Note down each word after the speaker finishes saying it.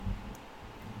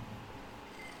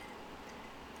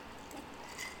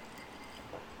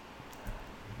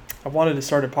I've wanted to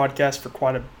start a podcast for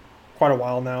quite a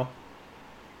while now.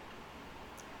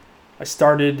 I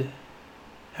started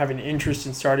having interest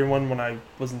in starting one when I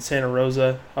was in Santa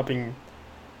Rosa, up in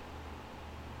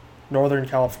Northern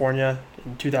California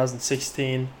in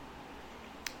 2016.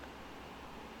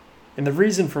 And the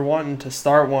reason for wanting to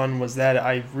start one was that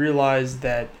I realized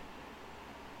that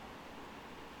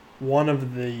one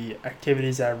of the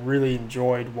activities that I really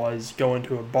enjoyed was going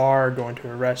to a bar, going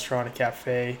to a restaurant, a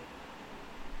cafe,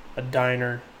 a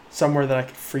diner, somewhere that I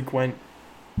could frequent,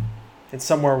 and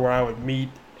somewhere where I would meet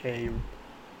a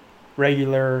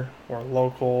regular or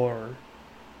local or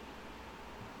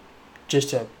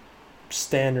just a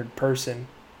standard person.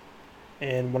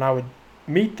 And when I would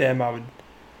meet them, I would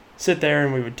sit there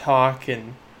and we would talk,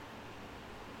 and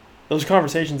those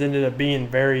conversations ended up being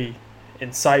very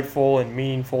insightful and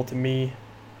meaningful to me.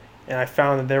 And I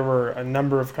found that there were a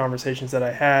number of conversations that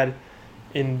I had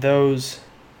in those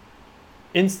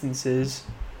instances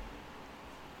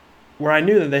where I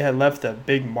knew that they had left a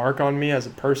big mark on me as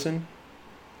a person.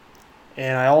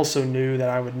 And I also knew that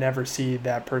I would never see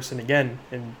that person again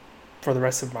for the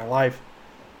rest of my life.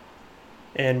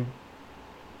 And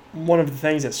one of the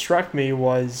things that struck me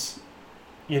was,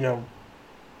 I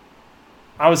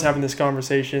was having this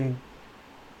conversation,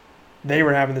 they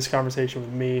were having this conversation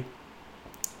with me,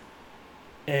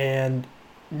 and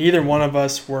neither one of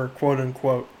us were quote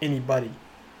unquote anybody.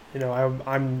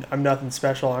 I'm nothing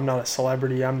special. I'm not a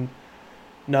celebrity. I'm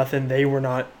nothing. They were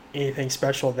not anything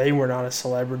special. They were not a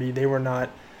celebrity. They were not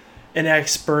an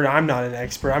expert. I'm not an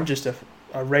expert. I'm just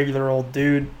a regular old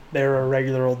dude. They're a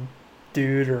regular old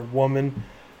dude or woman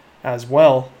as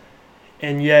well.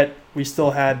 And yet we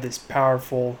still had this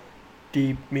powerful,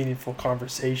 deep, meaningful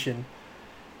conversation.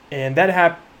 And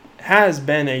that has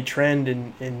been a trend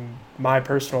in my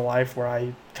personal life, where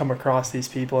I come across these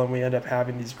people and we end up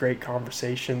having these great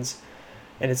conversations.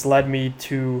 And it's led me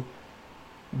to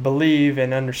believe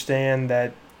and understand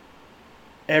that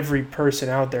every person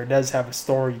out there does have a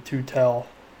story to tell.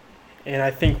 And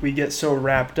I think we get so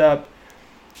wrapped up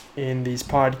in these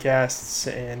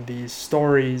podcasts and these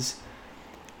stories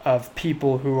of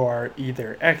people who are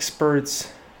either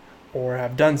experts or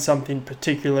have done something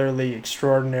particularly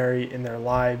extraordinary in their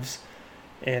lives.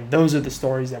 And those are the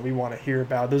stories that we want to hear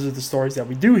about. Those are the stories that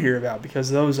we do hear about,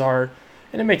 because those are,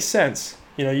 and it makes sense.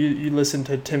 You listen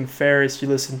to Tim Ferriss, you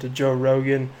listen to Joe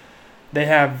Rogan, they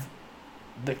have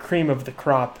the cream of the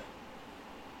crop,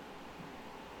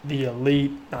 the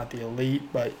elite, not the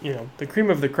elite, but the cream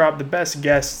of the crop, the best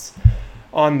guests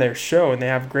on their show, and they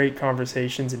have great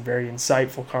conversations and very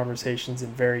insightful conversations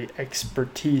and very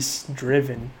expertise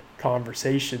driven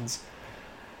conversations,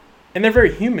 and they're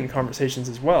very human conversations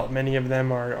as well. Many of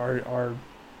them are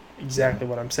exactly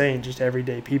what I'm saying, just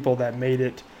everyday people that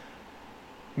made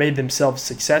themselves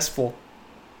successful.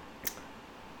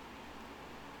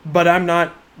 But I'm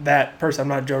not that person. I'm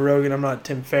not Joe Rogan. I'm not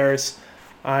Tim Ferriss.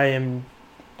 I am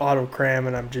Otto Cram,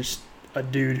 and I'm just a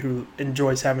dude who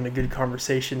enjoys having a good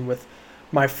conversation with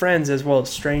my friends as well as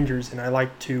strangers. And I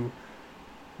like to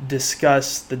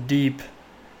discuss the deep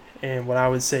and what I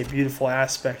would say beautiful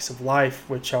aspects of life,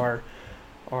 which are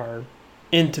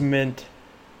intimate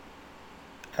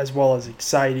as well as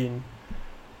exciting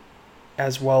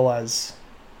as well as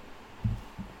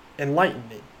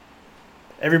enlightening.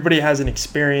 Everybody has an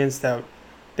experience that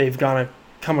they've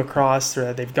come across or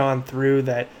that they've gone through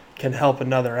that can help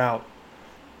another out.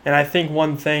 And I think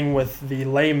one thing with the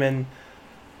layman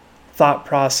thought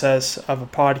process of a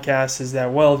podcast is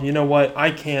that, well, you know what,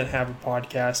 I can't have a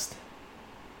podcast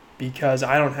because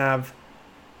I don't have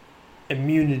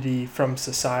immunity from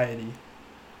society,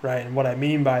 right? And what I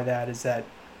mean by that is that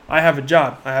I have a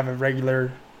job. I have a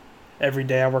regular, every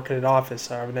day I work at an office.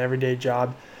 I have an everyday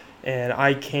job, and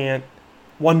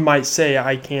one might say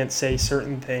I can't say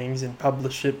certain things and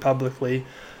publish it publicly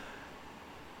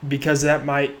because that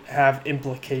might have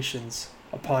implications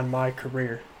upon my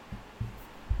career.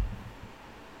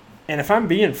 And if I'm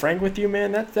being frank with you,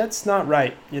 man, that's not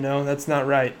right. That's not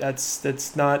right.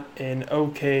 That's not an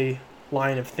okay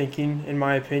line of thinking, in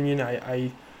my opinion.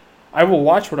 I will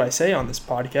watch what I say on this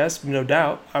podcast, no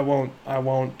doubt. I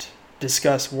won't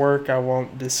discuss work. I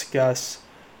won't discuss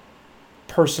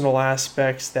personal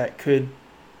aspects that could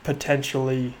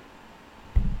potentially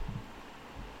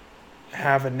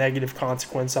have a negative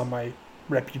consequence on my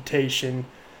reputation,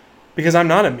 because I'm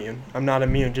not immune. I'm not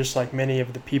immune, just like many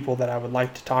of the people that I would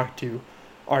like to talk to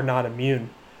are not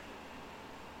immune.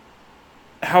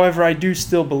 However, I do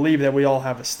still believe that we all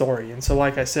have a story. And so,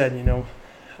 like I said,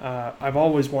 I've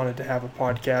always wanted to have a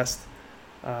podcast.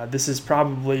 This is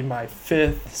probably my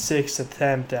 5th, 6th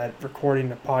attempt at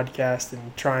recording a podcast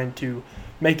and trying to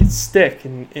make it stick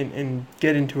and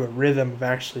get into a rhythm of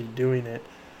actually doing it.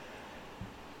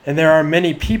 And there are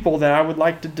many people that I would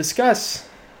like to discuss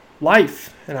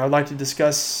life, and I would like to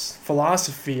discuss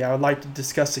philosophy. I would like to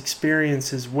discuss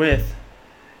experiences with,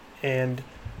 and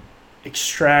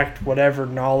extract whatever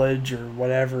knowledge or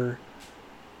whatever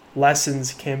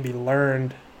lessons can be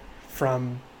learned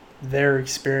from their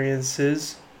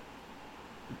experiences,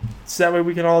 so that way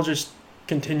we can all just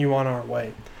continue on our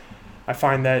way. I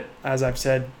find that, as I've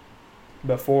said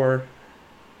before,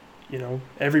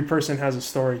 every person has a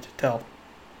story to tell.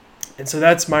 And so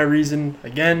that's my reason,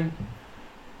 again,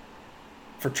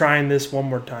 for trying this one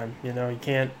more time. You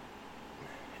can't,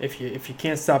 if you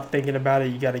can't stop thinking about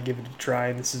it, you got to give it a try.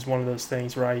 And this is one of those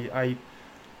things where I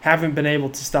haven't been able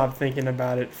to stop thinking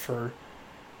about it for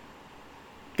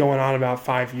going on about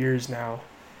 5 years now.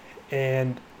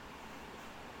 And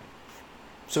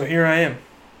so here I am.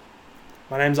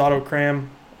 My name's Otto Cram.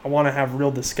 I want to have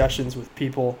real discussions with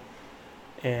people,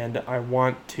 and I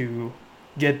want to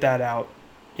get that out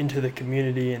into the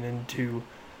community and into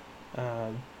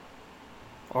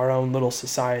our own little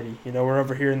society. We're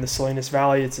over here in the Salinas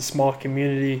Valley. It's a small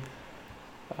community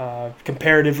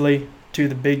comparatively to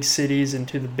the big cities and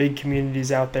to the big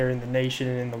communities out there in the nation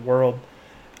and in the world.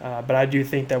 But I do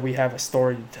think that we have a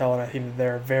story to tell, and I think that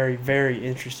there are very, very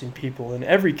interesting people in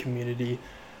every community,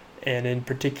 and in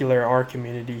particular our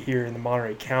community here in the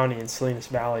Monterey County and Salinas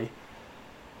Valley.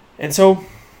 And so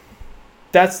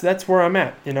that's where I'm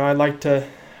at. I'd like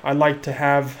to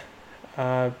have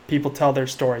people tell their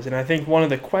stories. And I think one of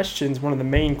the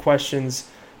main questions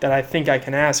that I think I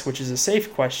can ask, which is a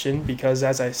safe question, because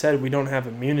as I said, we don't have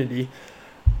immunity,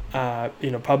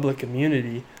 public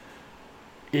immunity,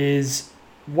 is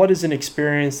what is an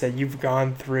experience that you've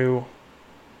gone through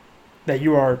that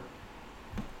you are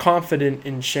confident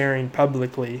in sharing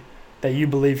publicly, that you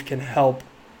believe can help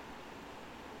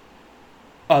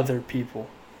other people?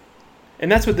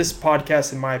 And that's what this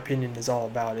podcast, in my opinion, is all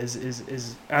about,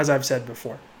 is as I've said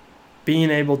before,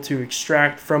 being able to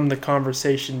extract from the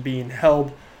conversation being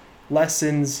held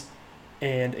lessons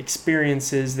and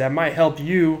experiences that might help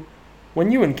you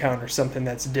when you encounter something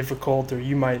that's difficult, or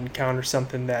you might encounter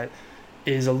something that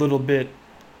is a little bit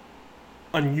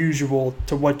unusual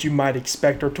to what you might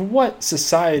expect, or to what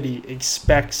society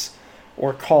expects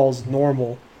or calls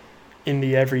normal in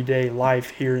the everyday life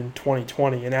here in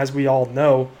 2020. And as we all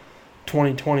know,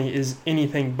 2020 is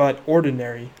anything but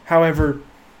ordinary. However,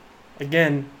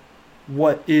 again,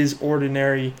 what is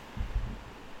ordinary?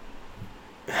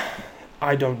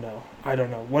 I don't know.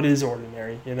 What is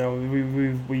ordinary?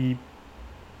 We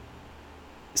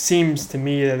seems to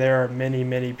me that there are many,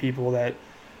 many people that,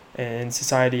 and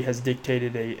society has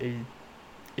dictated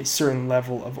a certain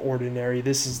level of ordinary.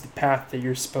 This is the path that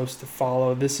you're supposed to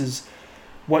follow. This is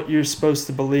what you're supposed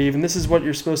to believe, and this is what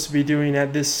you're supposed to be doing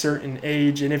at this certain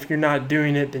age. And if you're not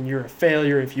doing it, then you're a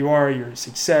failure. If you are, you're a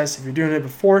success. If you're doing it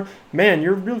before, man,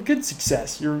 you're a real good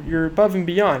success. You're above and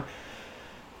beyond.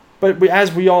 But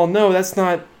as we all know, that's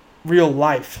not real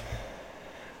life.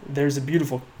 There's a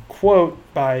beautiful quote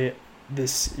by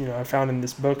this, I found in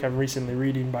this book I'm recently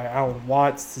reading by Alan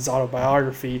Watts, his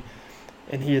autobiography,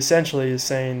 and he essentially is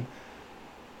saying,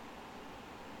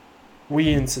 we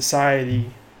in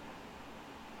society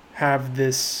have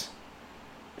this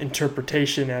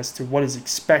interpretation as to what is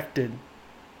expected,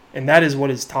 and that is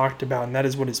what is talked about, and that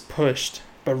is what is pushed,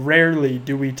 but rarely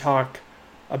do we talk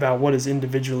about what is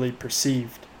individually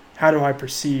perceived. How do I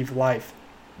perceive life?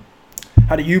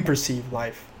 How do you perceive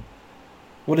life?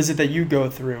 What is it that you go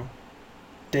through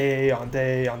day on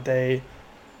day on day?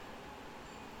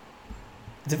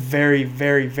 It's a very,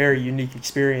 very, very unique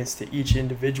experience to each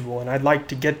individual, and I'd like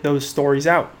to get those stories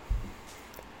out.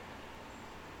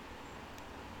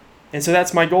 And so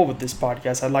that's my goal with this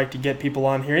podcast. I'd like to get people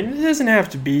on here, and it doesn't have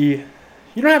to be,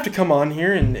 you don't have to come on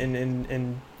here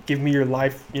and give me your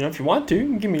life, if you want to, you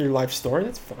can give me your life story,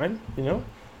 that's fine,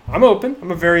 I'm open.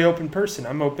 I'm a very open person.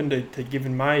 I'm open to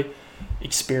giving my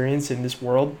experience in this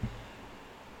world,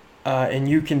 and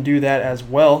you can do that as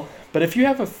well. But if you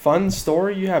have a fun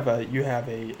story, you have a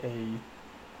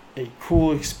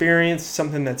cool experience,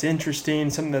 something that's interesting,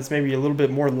 something that's maybe a little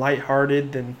bit more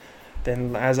lighthearted than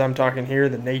as I'm talking here,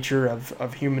 the nature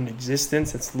of human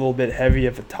existence, it's a little bit heavy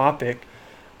of a topic.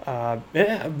 I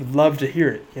would love to hear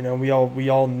it. We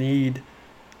all need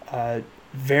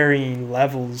varying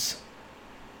levels,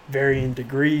 varying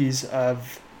degrees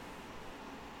of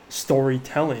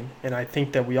storytelling, and I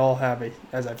think that we all have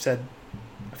as I've said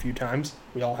a few times,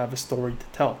 we all have a story to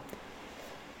tell.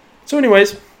 So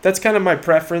anyways, that's kind of my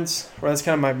preference, or that's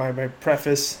kind of my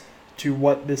preface to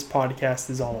what this podcast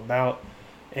is all about.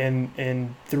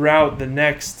 and throughout the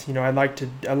next, I like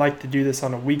to do this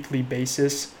on a weekly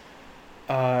basis.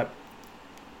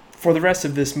 For the rest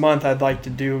of this month, I'd like to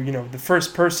do, the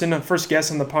first guest on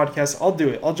the podcast. I'll do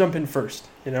it. I'll jump in first,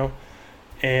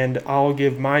 and I'll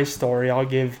give my story. I'll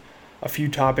give a few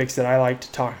topics that I like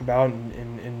to talk about,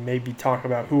 and maybe talk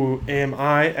about who am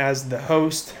I as the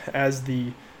host, as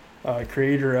the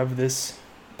creator of this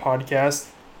podcast.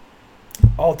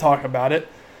 I'll talk about it.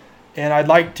 And I'd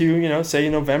like to, say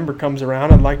November comes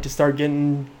around, I'd like to start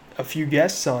getting a few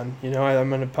guests on. I'm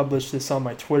going to publish this on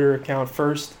my Twitter account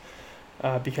first,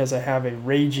 because I have a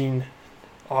raging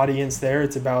audience there.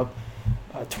 It's about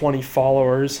 20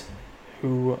 followers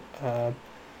who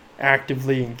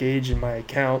actively engage in my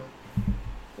account.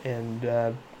 And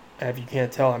if you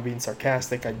can't tell, I'm being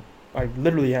sarcastic. I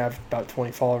literally have about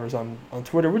 20 followers on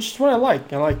Twitter, which is what I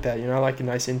like. I like that. I like a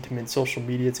nice, intimate social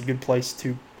media. It's a good place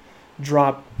to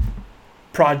drop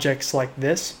projects like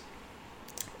this.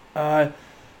 But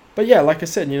yeah, like I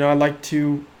said,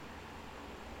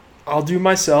 I'll do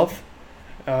myself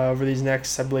over these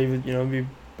next, I believe, be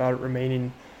about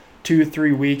remaining 2 or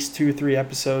 3 weeks, 2 or 3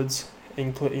 episodes,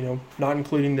 not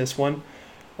including this one.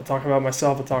 I'll talk about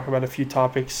myself. I'll talk about a few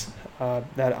topics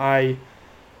that I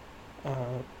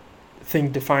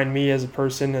think define me as a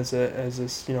person,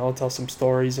 I'll tell some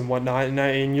stories and whatnot,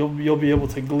 and you'll be able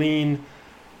to glean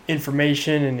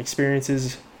information and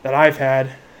experiences that I've had,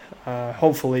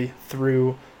 hopefully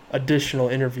through additional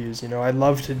interviews. I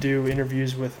love to do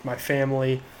interviews with my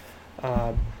family.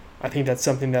 I think that's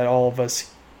something that all of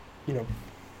us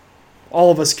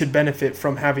could benefit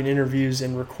from, having interviews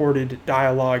and recorded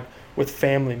dialogue with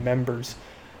family members.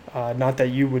 Not that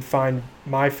you would find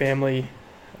my family,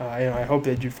 I hope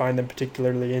that you find them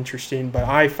particularly interesting, but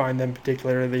I find them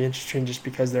particularly interesting just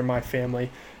because they're my family,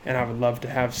 and I would love to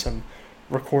have some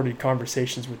recorded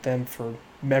conversations with them for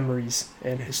memories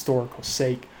and historical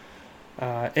sake.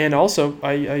 And also,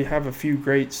 I have a few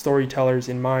great storytellers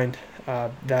in mind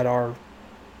that are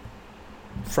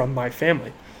from my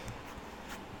family.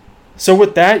 So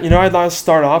with that, I'd like to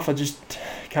start off. I'll just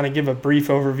kind of give a brief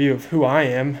overview of who I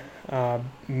am.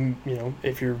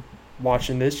 If you're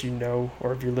watching this,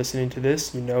 or if you're listening to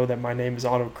this, that my name is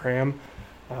Otto Cram.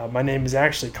 My name is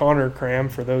actually Connor Cram,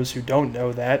 for those who don't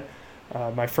know that.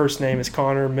 My first name is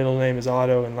Connor, middle name is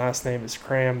Otto, and last name is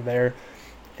Cram there.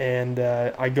 And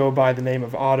I go by the name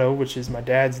of Otto, which is my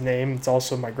dad's name. It's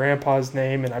also my grandpa's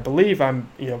name, and I believe I'm,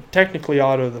 technically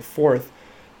Otto the Fourth.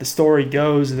 The story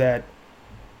goes that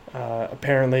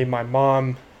apparently my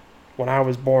mom, when I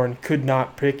was born, could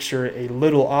not picture a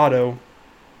little Otto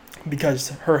because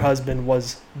her husband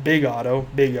was Big Otto,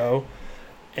 Big O,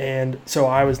 and so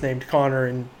I was named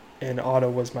Connor, and Otto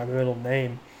was my middle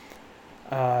name.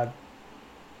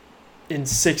 In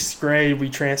 6th grade, we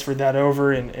transferred that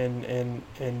over and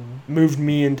moved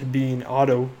me into being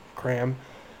Otto Cram,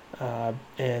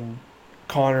 and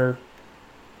Connor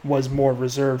was more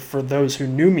reserved for those who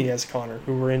knew me as Connor,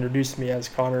 who were introduced to me as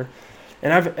Connor.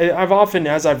 And I've often,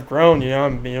 as I've grown,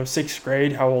 I'm 6th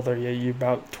grade. How old are you? You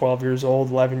about 12 years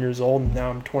old, 11 years old, and now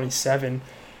I'm 27.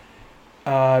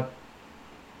 There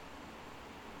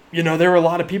were a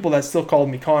lot of people that still called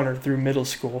me Connor through middle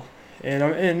school.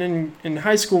 And in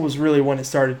high school was really when it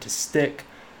started to stick.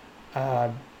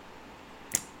 But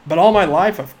all my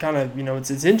life I've kind of,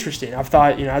 it's interesting. I've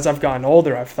thought, as I've gotten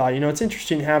older, I've thought, it's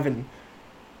interesting having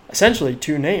essentially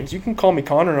 2 names. You can call me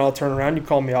Connor and I'll turn around. You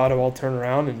call me Otto, I'll turn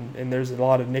around. And there's a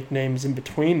lot of nicknames in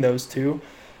between those two.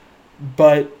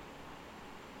 But,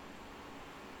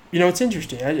 it's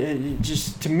interesting. It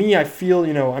just, to me, I feel,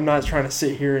 I'm not trying to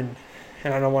sit here and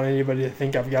I don't want anybody to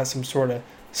think I've got some sort of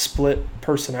split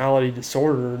personality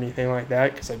disorder or anything like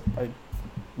that, because I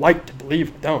like to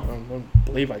believe I don't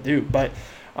believe I do, but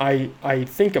I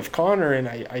think of Connor, and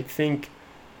I think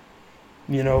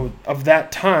of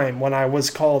that time when I was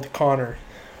called Connor,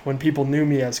 when people knew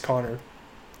me as Connor.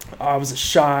 I was a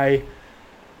shy,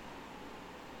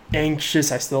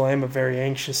 anxious, I still am a very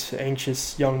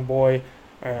anxious young boy.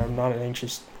 I'm not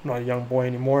a young boy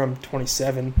anymore. I'm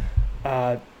 27.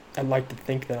 I'd like to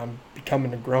think that I'm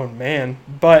becoming a grown man.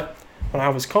 But when I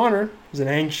was Connor, I was an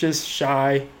anxious,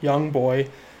 shy, young boy.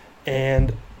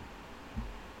 And,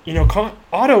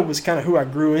 Otto was kind of who I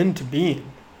grew into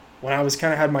being. When I was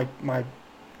kind of had my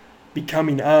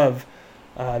becoming of,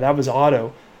 that was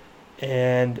Otto.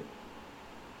 And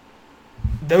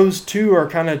those two are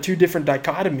kind of 2 different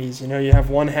dichotomies. You have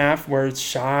one half where it's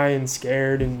shy and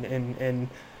scared, and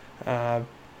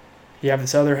you have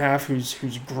this other half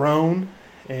who's grown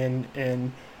and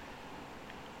I'm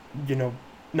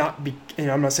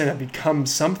not saying I've become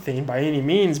something by any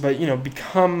means, but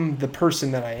become the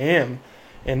person that I am,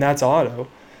 and that's Otto.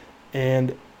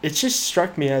 And it just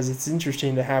struck me as it's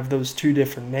interesting to have those two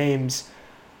different names,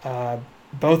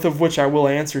 both of which I will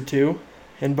answer to,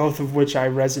 and both of which I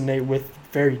resonate with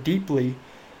very deeply.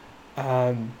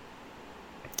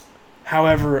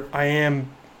 However, I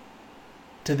am,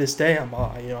 to this day,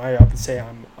 I would say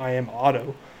I am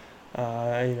Otto.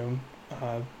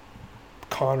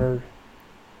 Connor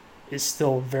is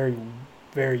still very,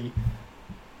 very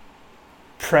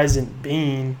present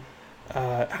being.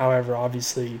 However,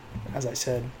 obviously, as I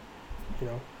said,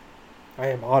 I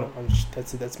am Otto.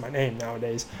 That's my name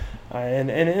nowadays.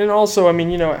 And also,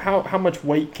 how much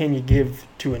weight can you give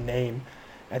to a name?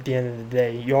 At the end of the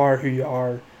day, you are who you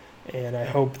are, and I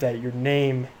hope that your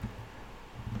name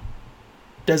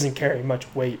doesn't carry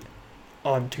much weight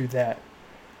onto that.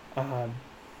 Now,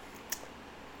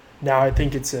 I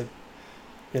think it's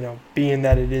being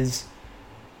that it is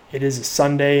a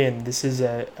Sunday, and this is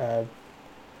a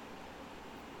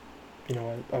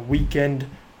weekend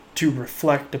to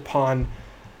reflect upon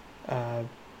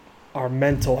our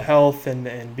mental health,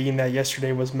 and being that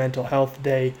yesterday was Mental Health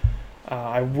Day,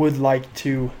 I would like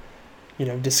to,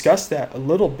 discuss that a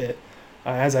little bit.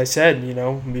 As I said,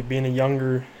 me being a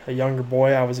younger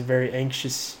boy, I was a very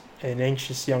anxious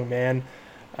young man,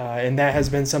 and that has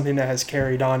been something that has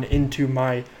carried on into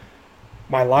my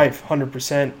life,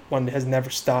 100%. One has never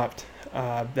stopped.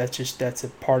 That's a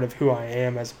part of who I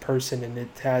am as a person, and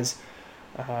it has.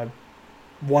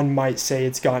 One might say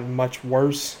it's gotten much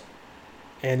worse,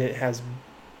 and it has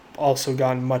also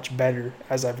gotten much better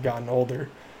as I've gotten older.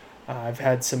 I've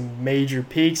had some major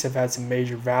peaks, I've had some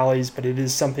major valleys, but it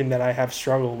is something that I have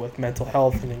struggled with, mental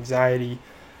health and anxiety,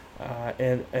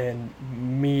 and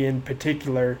me in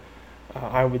particular,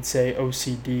 I would say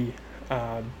OCD.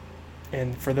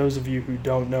 And for those of you who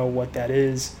don't know what that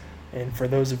is, and for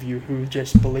those of you who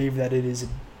just believe that it is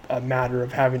a matter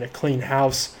of having a clean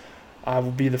house, I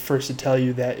will be the first to tell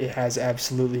you that it has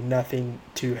absolutely nothing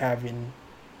to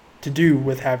do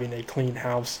with having a clean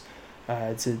house.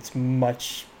 It's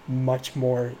much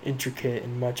more intricate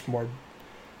and much more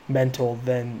mental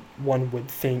than one would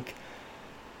think.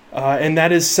 And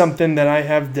that is something that I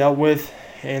have dealt with,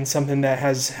 and something that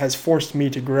has forced me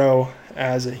to grow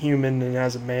as a human and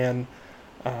as a man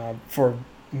for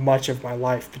much of my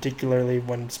life, particularly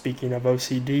when speaking of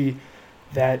OCD.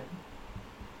 That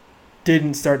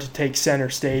didn't start to take center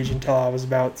stage until I was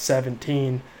about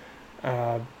 17,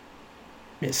 a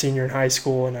senior in high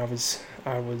school, and I was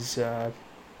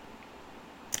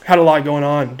had a lot going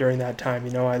on during that time.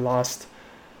 I lost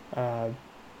the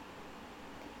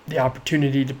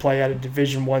opportunity to play at a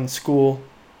Division I school.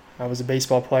 I was a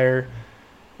baseball player,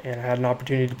 and I had an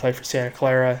opportunity to play for Santa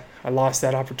Clara. I lost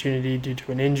that opportunity due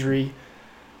to an injury.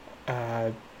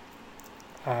 At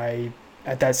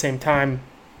that same time,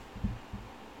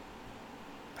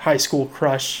 high school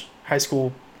crush, high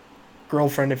school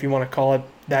girlfriend, if you want to call it,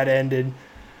 that ended.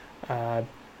 And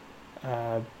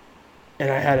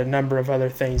I had a number of other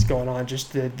things going on.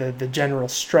 Just the general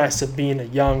stress of being a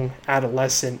young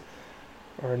adolescent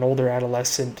or an older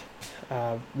adolescent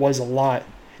was a lot.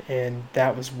 And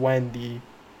that was when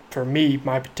for me,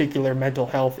 my particular mental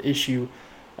health issue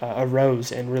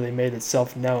arose and really made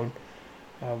itself known,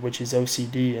 which is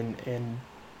OCD. And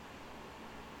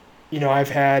I've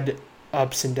had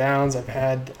ups and downs.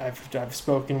 I've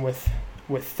spoken with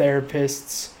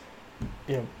therapists.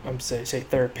 Say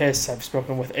therapists. I've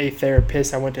spoken with a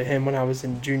therapist. I went to him when I was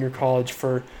in junior college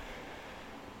for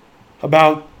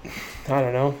about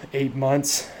 8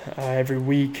 months every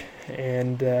week,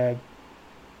 and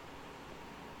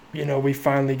we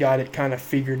finally got it kind of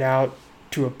figured out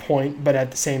to a point. But at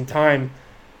the same time,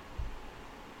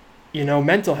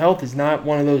 mental health is not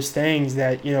one of those things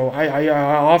that I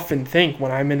often think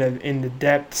when I'm in the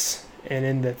depths and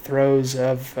in the throes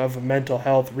of a mental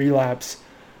health relapse.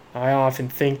 I often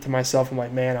think to myself, I'm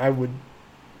like, man, I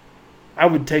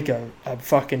would take a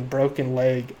fucking broken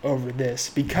leg over this,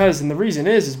 and the reason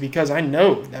is because I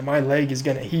know that my leg is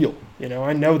going to heal.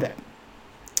 I know that.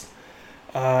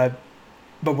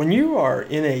 But when you are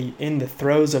in the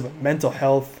throes of a mental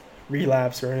health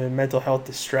relapse or in a mental health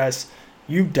distress,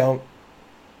 you don't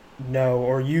know,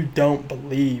 or you don't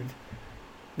believe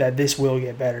that this will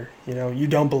get better. You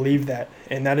don't believe that,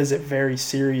 and that is a very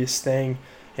serious thing,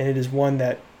 and it is one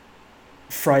that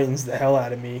frightens the hell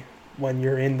out of me when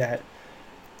you're in that.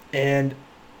 And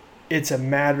it's a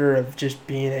matter of just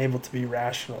being able to be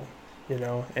rational,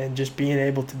 and just being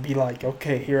able to be like,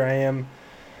 okay, here I am.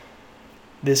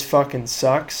 This fucking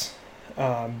sucks.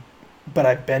 But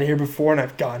I've been here before and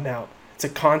I've gotten out. It's a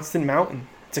constant mountain.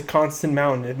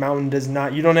 The mountain does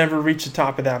not, you don't ever reach the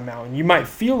top of that mountain. You might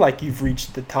feel like you've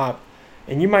reached the top,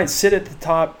 and you might sit at the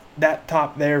top that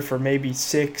top there for maybe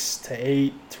 6 to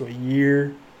 8 to a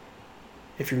year.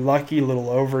 If you're lucky, a little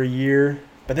over a year.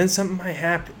 But then something might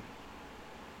happen.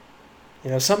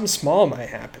 Something small might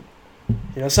happen.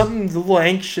 Something a little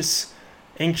anxiously,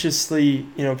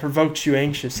 provokes you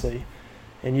anxiously.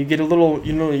 And you get a little,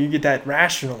 you get that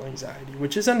rational anxiety,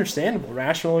 which is understandable.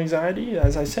 Rational anxiety,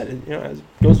 as I said, as it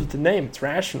goes with the name, it's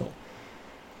rational.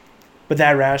 But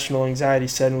that rational anxiety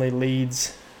suddenly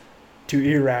leads to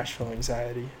irrational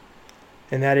anxiety.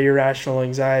 And that irrational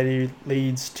anxiety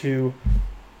leads to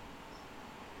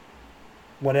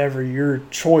whatever your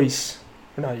choice,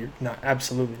 or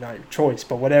absolutely not your choice,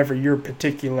 but whatever your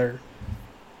particular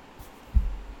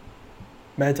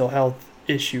mental health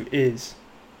issue is.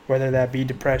 Whether that be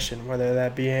depression, whether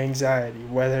that be anxiety,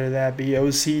 whether that be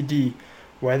OCD,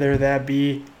 whether that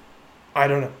be, I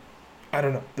don't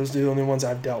know. Those are the only ones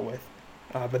I've dealt with.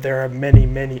 But there are many,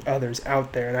 many others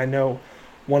out there. And I know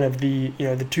one of the,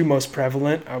 the two most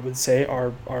prevalent, I would say,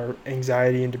 are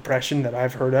anxiety and depression that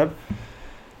I've heard of.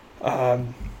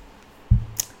 And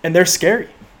they're scary.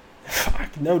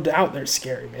 No doubt they're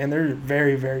scary, man. They're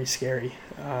very, very scary.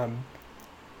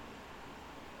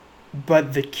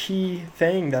 But the key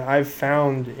thing that I've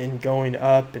found in going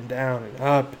up and down and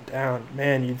up and down,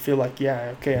 man, you'd feel like,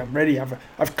 yeah, okay, I'm ready.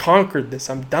 I've conquered this.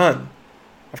 I'm done.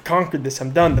 I've conquered this.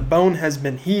 I'm done. The bone has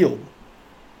been healed.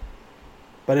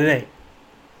 But it ain't.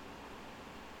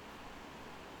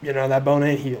 That bone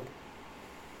ain't healed.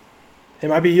 It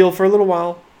might be healed for a little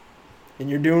while, and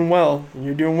you're doing well,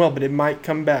 but it might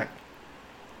come back.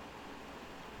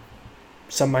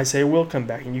 Some might say it will come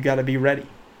back, and you got to be ready.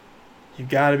 You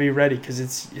got to be ready, because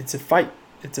it's a fight.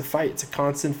 It's a fight. It's a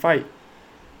constant fight.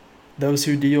 Those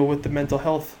who deal with the mental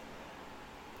health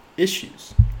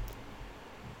issues.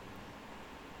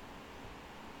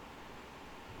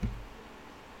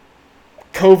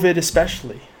 COVID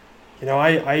especially.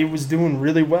 I was doing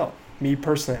really well. Me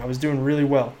personally, I was doing really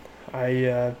well.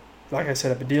 Like I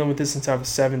said, I've been dealing with this since I was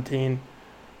 17.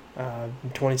 I'm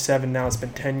 27 now. It's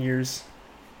been 10 years.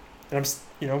 And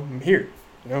I'm here,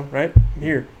 right? I'm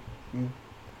here.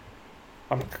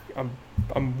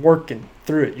 I'm working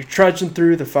through it. You're trudging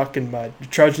through the fucking mud. You're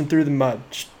trudging through the mud.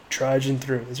 Just trudging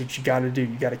through. That's what you got to do.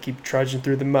 You got to keep trudging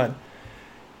through the mud.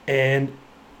 And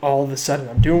all of a sudden,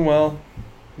 I'm doing well.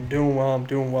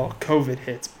 COVID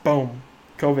hits. Boom.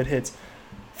 COVID hits.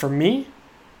 For me,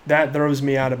 that throws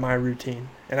me out of my routine.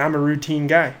 And I'm a routine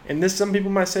guy. And some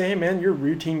people might say, hey, man, you're a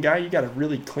routine guy. You got a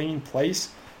really clean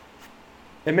place.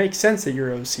 It makes sense that you're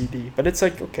OCD. But it's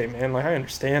like, okay, man, I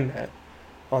understand that.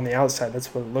 On the outside,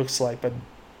 that's what it looks like. But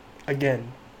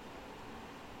again,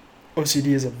 OCD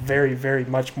is a very, very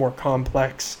much more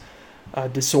complex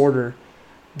disorder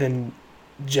than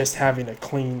just having a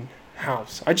clean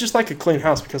house. I just like a clean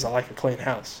house because I like a clean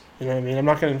house. You know what I mean? I'm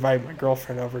not going to invite my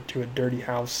girlfriend over to a dirty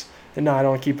house. And no, I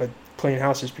don't keep a clean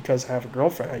house just because I have a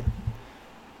girlfriend.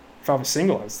 If I was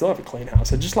single, I'd still have a clean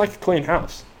house. I just like a clean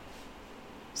house.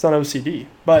 It's not OCD.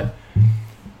 But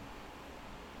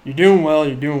you're doing well,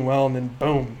 and then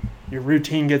boom, your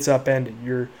routine gets upended.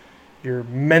 Your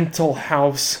mental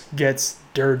house gets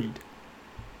dirtied.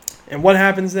 And what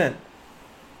happens then?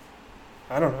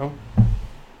 I don't know.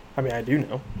 I mean, I do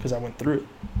know because I went through it.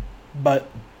 But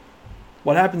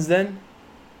what happens then?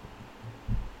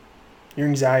 Your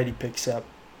anxiety picks up.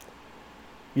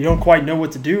 You don't quite know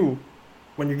what to do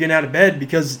when you're getting out of bed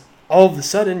because all of a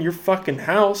sudden your fucking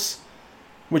house,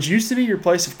 which used to be your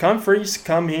place of comfort, used to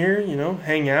come here,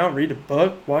 hang out, read a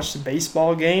book, watch the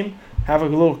baseball game, have a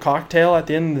little cocktail at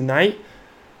the end of the night.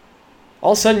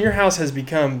 All of a sudden your house has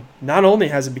become, not only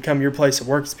has it become your place of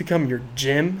work, it's become your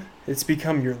gym, it's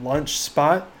become your lunch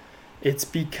spot, it's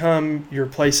become your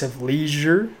place of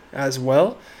leisure as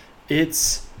well.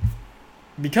 It's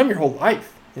become your whole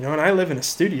life, and I live in a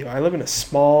studio. I live in a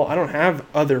small, I don't have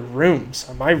other rooms.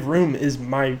 My room is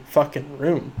my fucking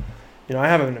room. I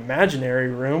have an imaginary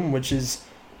room, which is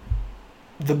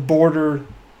the border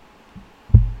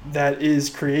that is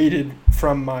created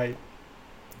from my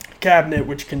cabinet,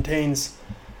 which contains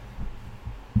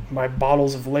my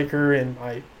bottles of liquor and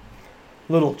my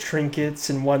little trinkets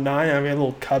and whatnot. I mean,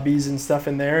 little cubbies and stuff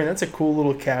in there, and that's a cool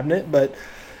little cabinet. But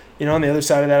on the other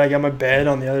side of that, I got my bed.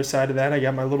 On the other side of that, I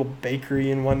got my little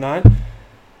bakery and whatnot.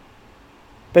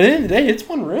 But at the end of the day, it's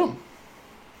one room,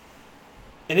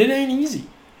 and it ain't easy.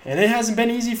 And it hasn't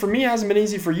been easy for me. It hasn't been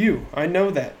easy for you. I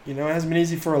know that. It hasn't been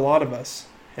easy for a lot of us.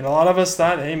 And a lot of us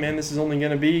thought, hey, man, this is only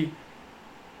going to be,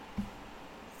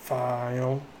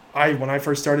 when I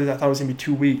first started, I thought it was going to be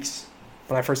 2 weeks.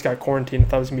 When I first got quarantined, I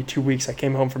thought it was going to be 2 weeks. I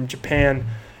came home from Japan,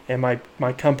 and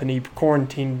my company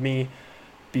quarantined me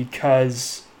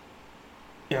because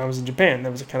I was in Japan.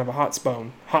 That was a kind of a hot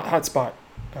spot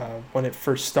when it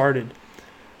first started.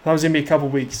 That was gonna be a couple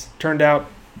weeks. Turned out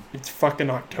it's fucking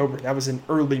October. That was in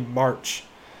early March.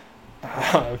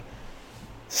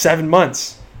 7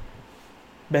 months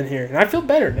been here, and I feel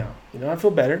better now. I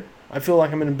feel better. I feel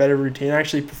like I'm in a better routine. I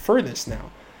actually prefer this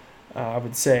now. I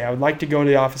would say I would like to go to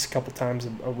the office a couple times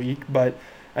a week, but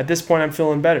at this point I'm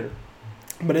feeling better.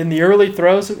 But in the early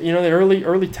throes, the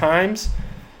early times,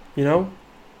 all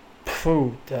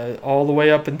the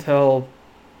way up until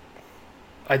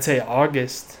I'd say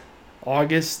August,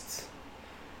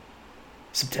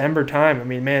 September time. I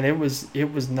mean, man, it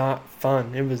was not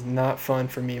fun. It was not fun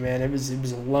for me, man. It was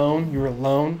alone. You were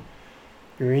alone.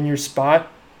 You were in your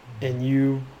spot, and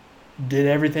you did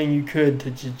everything you could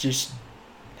to just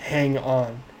hang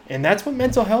on. And that's what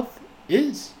mental health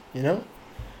is,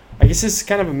 I guess this is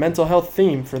kind of a mental health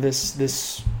theme for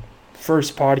this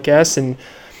first podcast, and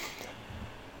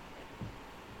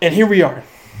here we are.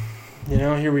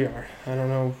 Here we are. I don't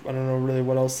know really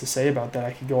what else to say about that.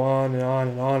 I could go on and on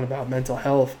and on about mental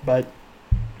health, but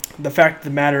the fact of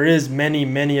the matter is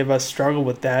many of us struggle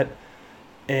with that,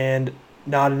 and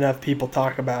not enough people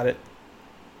talk about it.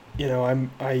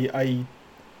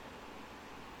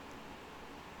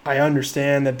 I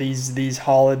understand that these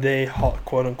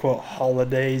quote unquote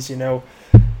holidays,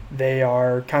 they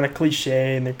are kind of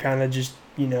cliche, and they're kind of just,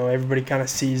 everybody kind of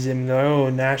sees them. Oh,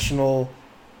 National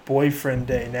Boyfriend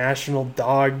Day, National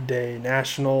Dog Day,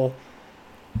 National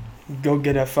go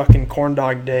get a fucking corn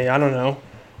dog day. I don't know.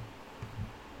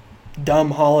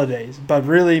 Dumb holidays. But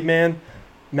really, man,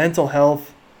 mental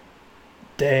health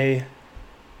day.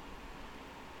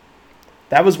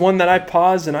 That was one that I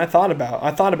paused and I thought about.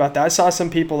 That. I saw some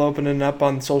people opening up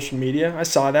on social media. I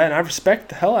saw that, and I respect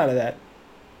the hell out of that.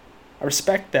 I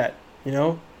respect that,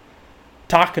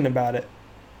 talking about it.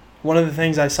 One of the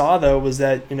things I saw, though, was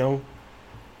that,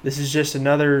 this is just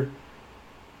another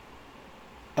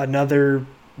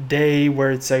day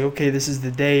where it's like, okay, this is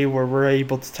the day where we're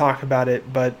able to talk about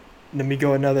it, but then we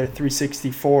go another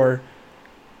 364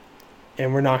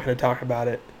 and we're not going to talk about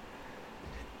it.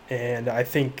 And I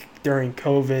think during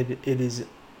COVID, it is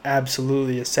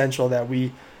absolutely essential that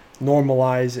we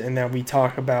normalize and that we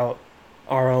talk about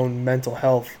our own mental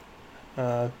health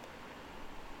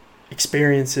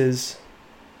experiences,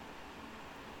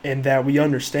 and that we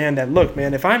understand that, look,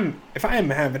 man, if I am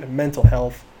having a mental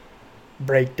health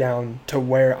breakdown to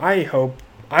where I hope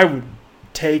I would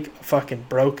take a fucking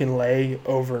broken leg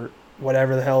over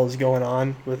whatever the hell is going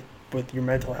on with your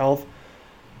mental health,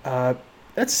 that's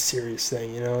a serious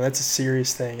thing, that's a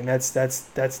serious thing. And that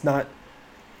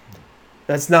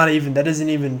doesn't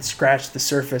even scratch the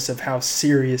surface of how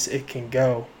serious it can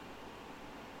go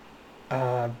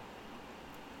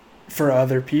for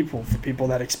other people, for people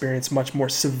that experience much more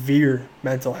severe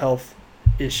mental health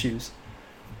issues.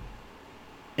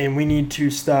 And we need to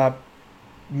stop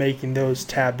making those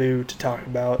taboo to talk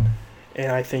about.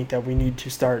 And I think that we need to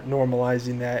start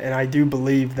normalizing that. And I do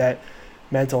believe that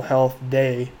Mental Health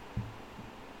Day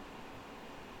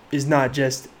is not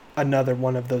just another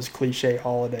one of those cliche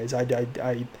holidays.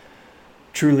 I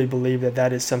truly believe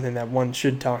that is something that one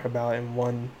should talk about, and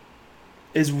one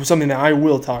is something that I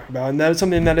will talk about. And that's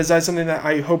something that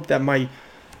I hope that my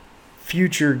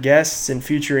future guests and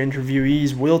future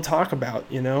interviewees will talk about,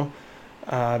 and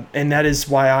that is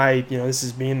why this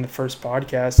is being the first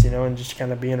podcast, and just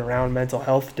kind of being around Mental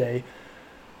Health Day.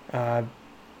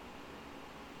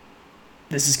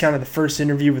 This is kind of the first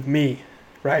interview with me,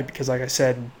 right? Because like I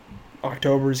said,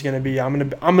 October is going to be, I'm going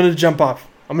to jump off.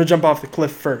 I'm going to jump off the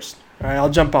cliff first. All right, I'll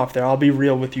jump off there. I'll be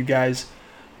real with you guys,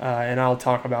 and I'll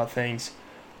talk about things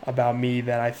about me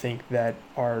that I think that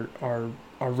are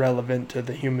relevant to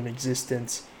the human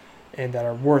existence and that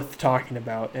are worth talking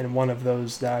about. And one of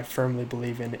those that I firmly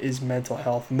believe in is mental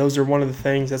health. And that's one of the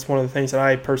things that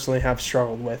I personally have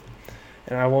struggled with.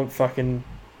 And I won't fucking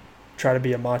try to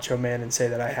be a macho man and say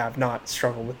that I have not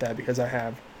struggled with that, because I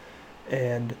have.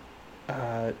 And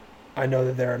I know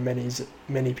that there are many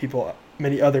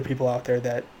other people out there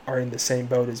that are in the same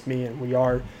boat as me, and we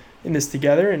are in this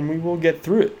together, and we will get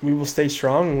through it. We will stay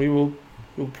strong, and we will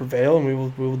prevail, and we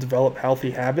will develop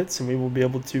healthy habits, and we will be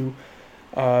able to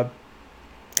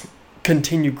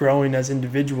continue growing as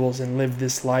individuals and live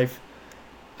this life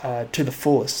to the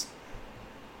fullest.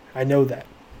 I know that.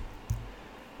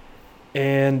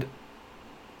 And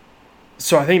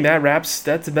so I think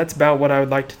that's about what I would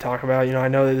like to talk about. I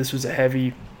know that this was a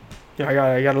heavy, I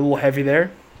got a little heavy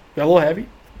there. Got a little heavy.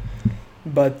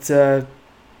 But I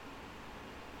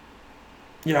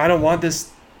don't want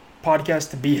this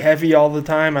podcast to be heavy all the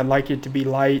time. I'd like it to be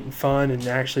light and fun, and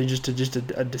actually just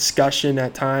a discussion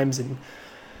at times, and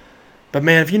But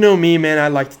man, if you know me, man, I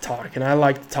like to talk, and I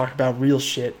like to talk about real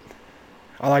shit.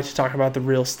 I like to talk about the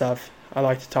real stuff. I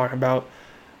like to talk about,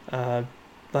 as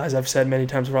I've said many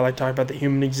times before, I like to talk about the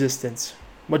human existence.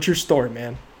 What's your story,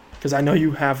 man? Because I know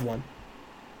you have one.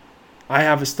 I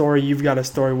have a story, you've got a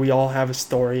story, we all have a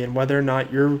story, and whether or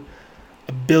not you're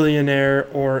a billionaire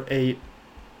or a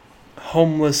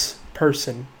homeless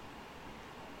person,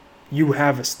 you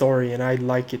have a story, and I'd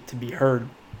like it to be heard,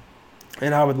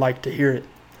 and I would like to hear it.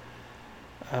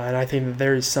 And I think that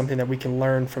there is something that we can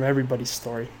learn from everybody's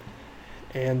story.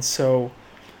 And so,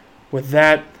 with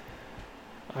that,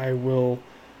 I will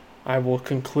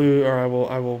conclude, or I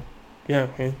will, yeah,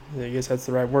 I guess that's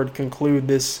the right word, conclude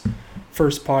this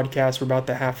first podcast. We're about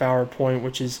the half-hour point,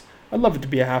 which is, I'd love it to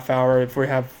be a half hour. If we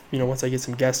have, once I get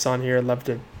some guests on here, I'd love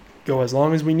to go as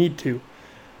long as we need to.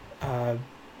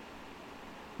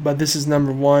 But this is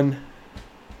number one.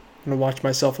 I'm going to watch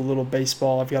myself a little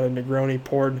baseball. I've got a Negroni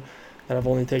poured that I've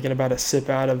only taken about a sip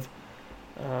out of.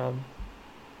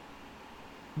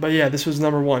 But yeah, this was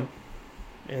number one.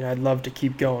 And I'd love to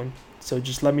keep going. So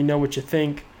just let me know what you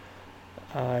think.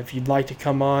 If you'd like to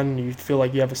come on and you feel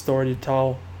like you have a story to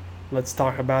tell, let's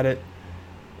talk about it.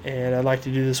 And I'd like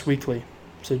to do this weekly.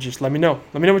 So just let me know.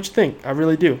 Let me know what you think. I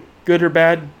really do. Good or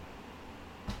bad,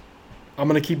 I'm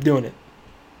going to keep doing it.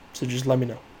 So just let me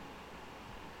know.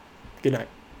 Good night.